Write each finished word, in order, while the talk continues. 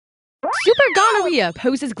Super gonorrhea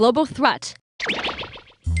poses global threat.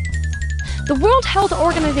 The World Health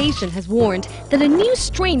Organization has warned that a new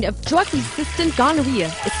strain of drug-resistant gonorrhea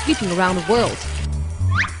is sweeping around the world.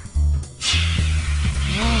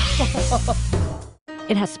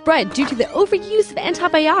 It has spread due to the overuse of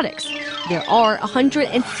antibiotics. There are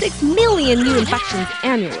 106 million new infections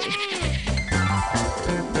annually.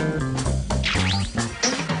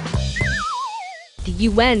 The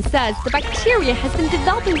UN says the bacteria has been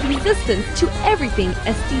developing resistance to everything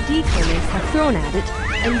STD clinics have thrown at it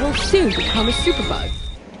and will soon become a superbug.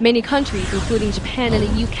 Many countries, including Japan and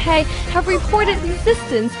the UK, have reported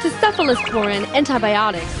resistance to cephalosporin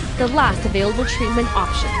antibiotics, the last available treatment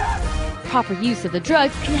option. Proper use of the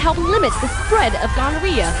drugs can help limit the spread of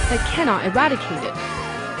gonorrhea but cannot eradicate it.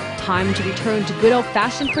 Time to return to good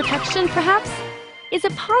old-fashioned protection, perhaps? Is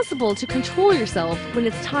it possible to control yourself when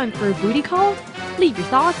it's time for a booty call? Leave your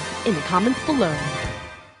thoughts in the comments below.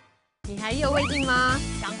 你还意犹未尽吗？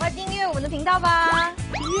赶快订阅我们的频道吧！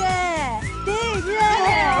订阅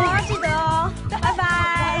哦，记得哦，拜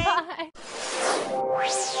拜。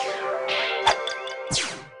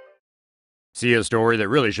See a story that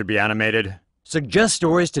really should be animated? Suggest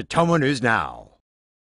stories to Tomo News now.